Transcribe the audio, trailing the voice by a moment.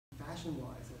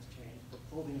fashion-wise that's changed, but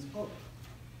clothing is clothing.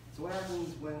 So what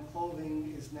happens when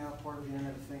clothing is now part of the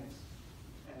Internet of Things?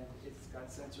 And it's got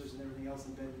sensors and everything else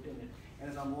embedded in it. And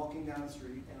as I'm walking down the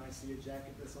street and I see a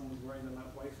jacket that someone's wearing that my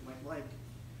wife might like,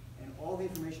 and all the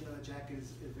information about the jacket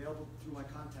is available through my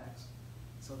contacts,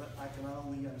 so that I can not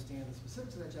only understand the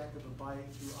specifics of that jacket, but buy it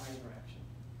through eye interaction,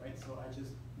 right? So I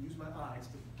just use my eyes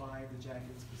to buy the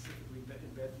jacket specifically,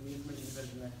 embed the information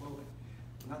embedded in that clothing.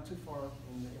 Not too far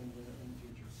in the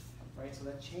future, right? So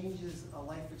that changes a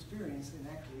life experience, in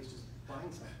that case, just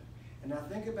buying something. And now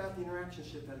think about the interaction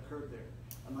shift that occurred there.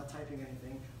 I'm not typing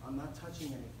anything, I'm not touching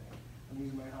anything. I'm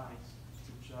using my eyes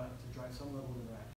to drive some level of interaction.